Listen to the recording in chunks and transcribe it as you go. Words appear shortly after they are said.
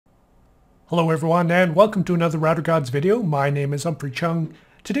Hello everyone and welcome to another ROUTERGODS video. My name is Humphrey Cheung.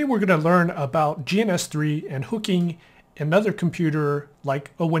 Today we're going to learn about GNS3 and hooking another computer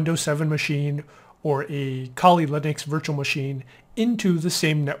like a Windows 7 machine or a Kali Linux virtual machine into the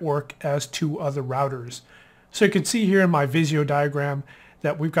same network as two other routers. So you can see here in my Visio diagram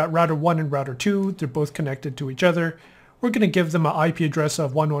that we've got router 1 and router 2. They're both connected to each other. We're going to give them an IP address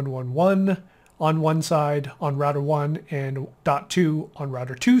of 1111 on one side on router 1 and .2 on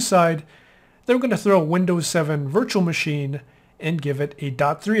router 2 side. Then we're going to throw a Windows 7 virtual machine and give it a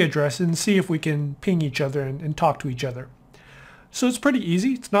 .3 address and see if we can ping each other and talk to each other. So it's pretty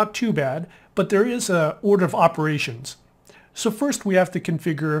easy. It's not too bad, but there is an order of operations. So first we have to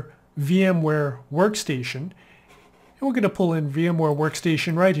configure VMware Workstation. And we're going to pull in VMware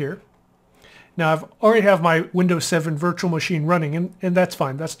Workstation right here. Now I've already have my Windows 7 virtual machine running and that's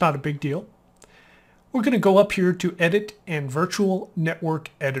fine. That's not a big deal. We're going to go up here to Edit and Virtual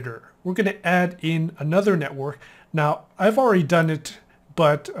Network Editor. We're going to add in another network. Now, I've already done it,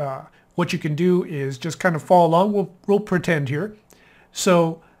 but what you can do is just kind of follow along. We'll pretend here.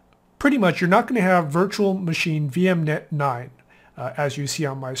 So pretty much you're not going to have virtual machine VMnet9 as you see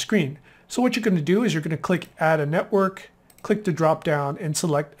on my screen. So what you're going to do is you're going to click Add a Network, click the drop down and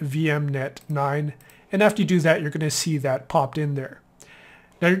select VMnet9. And after you do that, you're going to see that popped in there.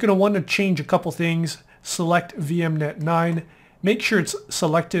 Now you're going to want to change a couple things. Select VMnet9. Make sure it's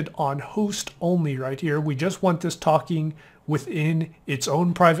selected on host only right here. We just want this talking within its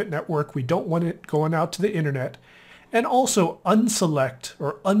own private network. We don't want it going out to the internet. And also unselect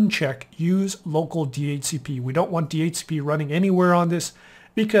or uncheck use local DHCP. We don't want DHCP running anywhere on this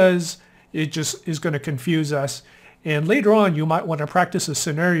because it just is going to confuse us. And later on you might want to practice a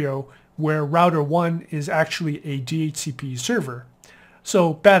scenario where router 1 is actually a DHCP server.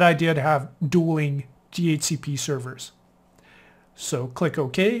 So bad idea to have dueling DHCP servers. So click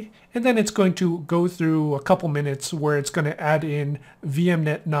OK, and then it's going to go through a couple minutes where it's going to add in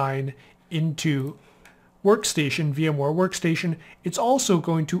VMnet9 into Workstation, VMware Workstation. It's also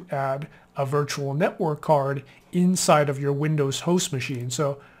going to add a virtual network card inside of your Windows host machine.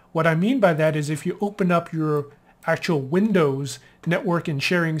 So what I mean by that is if you open up your actual Windows Network and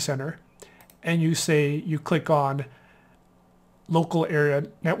Sharing Center and you click on local area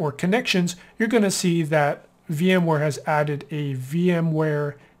network connections, you're going to see that VMware has added a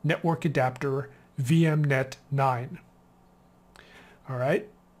VMware network adapter VMnet9. All right.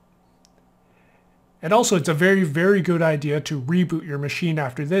 And also it's a very, very good idea to reboot your machine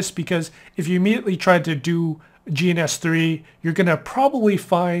after this, because if you immediately try to do GNS3, you're going to probably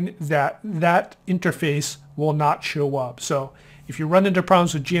find that that interface will not show up. So if you run into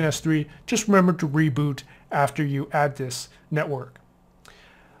problems with GNS3, just remember to reboot after you add this network.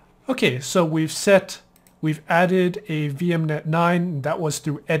 Okay, so we've added a VMnet9. That was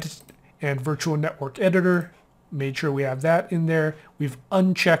through Edit and Virtual Network Editor. Made sure we have that in there. We've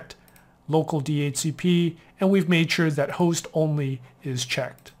unchecked local DHCP, and we've made sure that host only is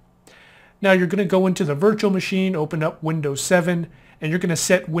checked. Now you're going to go into the virtual machine, open up Windows 7, and you're going to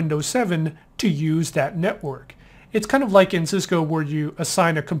set Windows 7 to use that network. It's kind of like in Cisco where you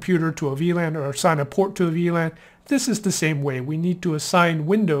assign a computer to a VLAN or assign a port to a VLAN. This is the same way. We need to assign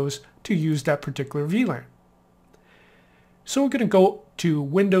Windows to use that particular VLAN. So we're going to go to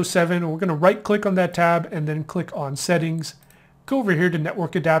Windows 7, and we're going to right click on that tab and then click on Settings. Go over here to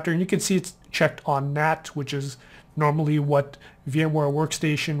Network Adapter, and you can see it's checked on NAT, which is normally what VMware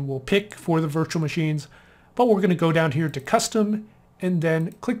Workstation will pick for the virtual machines. But we're going to go down here to Custom and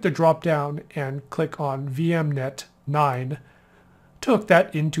then click the drop down and click on VMnet9 to hook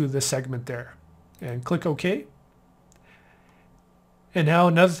that into the segment there. And click OK. And now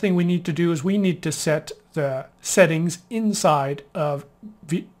another thing we need to do is we need to set the settings inside of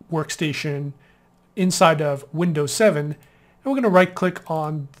Workstation, inside of Windows 7. And we're going to right click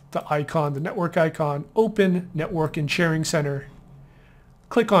on the icon, the network icon, open Network and Sharing Center.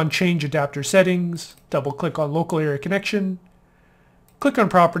 Click on Change Adapter Settings, double click on Local Area Connection, click on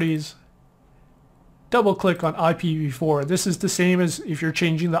Properties, double click on IPv4. This is the same as if you're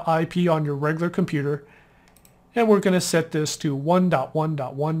changing the IP on your regular computer. And we're going to set this to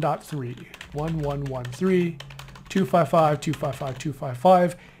 1.1.1.3,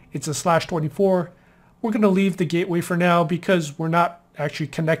 1113.255.255.255. It's a /24. We're going to leave the gateway for now because we're not actually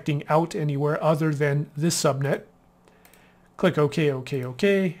connecting out anywhere other than this subnet. Click OK, OK,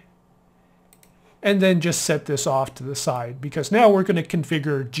 OK. And then just set this off to the side because now we're going to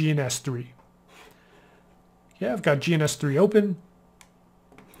configure GNS3. Yeah, I've got GNS3 open.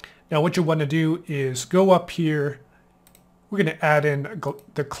 Now what you want to do is go up here. We're going to add in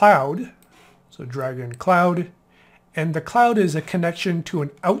the cloud. So drag in cloud. and the cloud is a connection to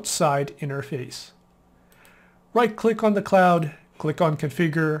an outside interface. Right-click on the cloud, click on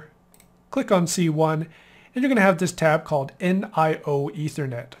Configure, click on C1, and you're going to have this tab called NIO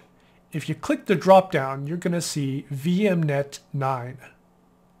Ethernet. If you click the drop-down, you're going to see VMNet 9.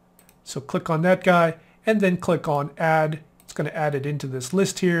 So click on that guy, and then click on Add. It's going to add it into this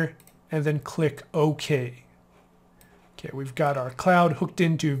list here, and then click OK. Okay, we've got our cloud hooked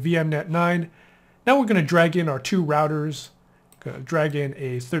into VMNet 9. Now we're going to drag in our two routers. Going to drag in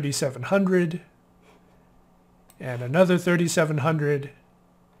a 3700 and another 3700.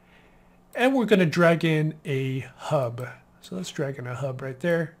 And we're going to drag in a hub. So let's drag in a hub right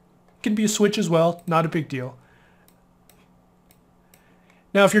there. It can be a switch as well, not a big deal.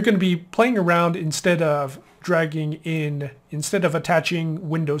 Now if you're going to be playing around instead of attaching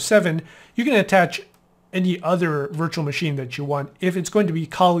Windows 7, you can attach any other virtual machine that you want. If it's going to be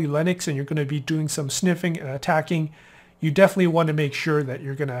Kali Linux and you're going to be doing some sniffing and attacking, you definitely want to make sure that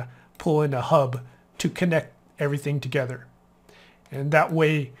you're going to pull in a hub to connect everything together. And that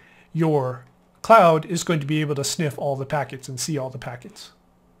way your cloud is going to be able to sniff all the packets and see all the packets.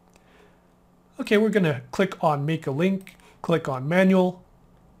 Okay, we're going to click on Make a Link, click on Manual,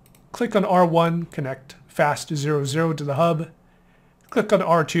 click on R1, connect fast00 to the hub. Click on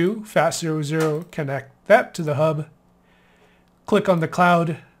R2, fast00, connect that to the hub. Click on the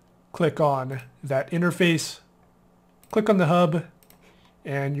cloud, click on that interface, click on the hub,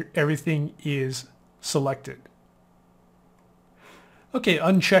 and everything is selected. Okay,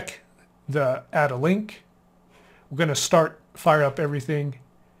 uncheck the Add a Link. We're going to fire up everything.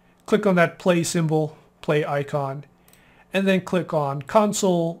 Click on that play symbol, play icon, and then click on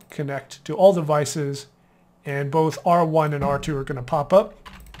Console, connect to all devices, and both R1 and R2 are going to pop up.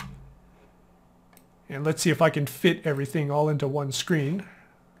 And let's see if I can fit everything all into one screen.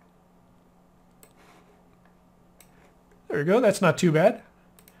 There we go, that's not too bad.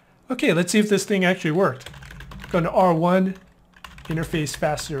 Okay, let's see if this thing actually worked. Go to R1, interface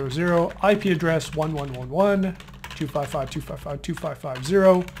fast00, IP address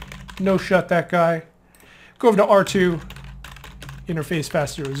 1111.255.255.255.0. No shut that guy. Go over to R2, interface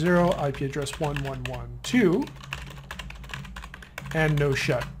fast00, IP address 1112, and no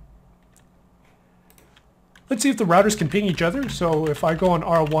shut. Let's see if the routers can ping each other. So if I go on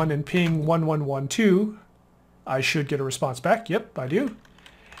R1 and ping 1112, I should get a response back. Yep, I do.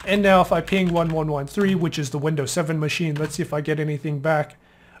 And now if I ping 1113, which is the Windows 7 machine, let's see if I get anything back.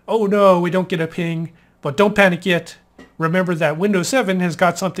 Oh no, we don't get a ping, but don't panic yet. Remember that Windows 7 has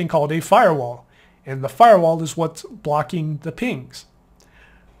got something called a firewall, and the firewall is what's blocking the pings.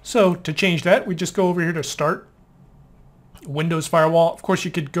 So to change that, we just go over here to Start, Windows Firewall. Of course,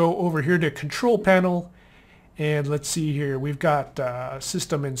 you could go over here to Control Panel, and let's see here. We've got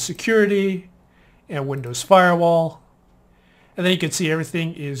System and Security and Windows Firewall. And then you can see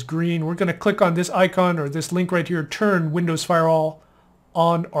everything is green. We're going to click on this icon or this link right here, turn Windows Firewall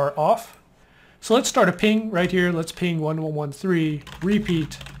on or off. So let's start a ping right here. Let's ping 1113,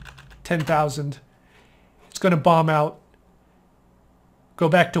 repeat 10,000. It's going to bomb out. Go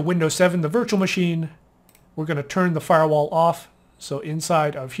back to Windows 7, the virtual machine. We're going to turn the firewall off. So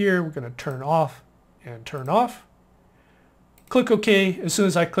inside of here, we're going to turn off and turn off. Click OK. As soon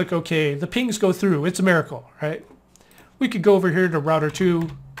as I click OK, the pings go through. It's a miracle, right? We could go over here to router 2,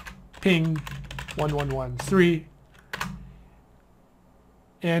 ping 1113,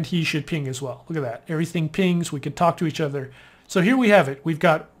 and he should ping as well. Look at that. Everything pings. We can talk to each other. So here we have it. We've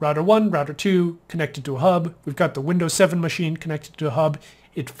got router 1, router 2 connected to a hub. We've got the Windows 7 machine connected to a hub.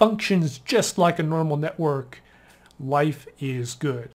 It functions just like a normal network. Life is good.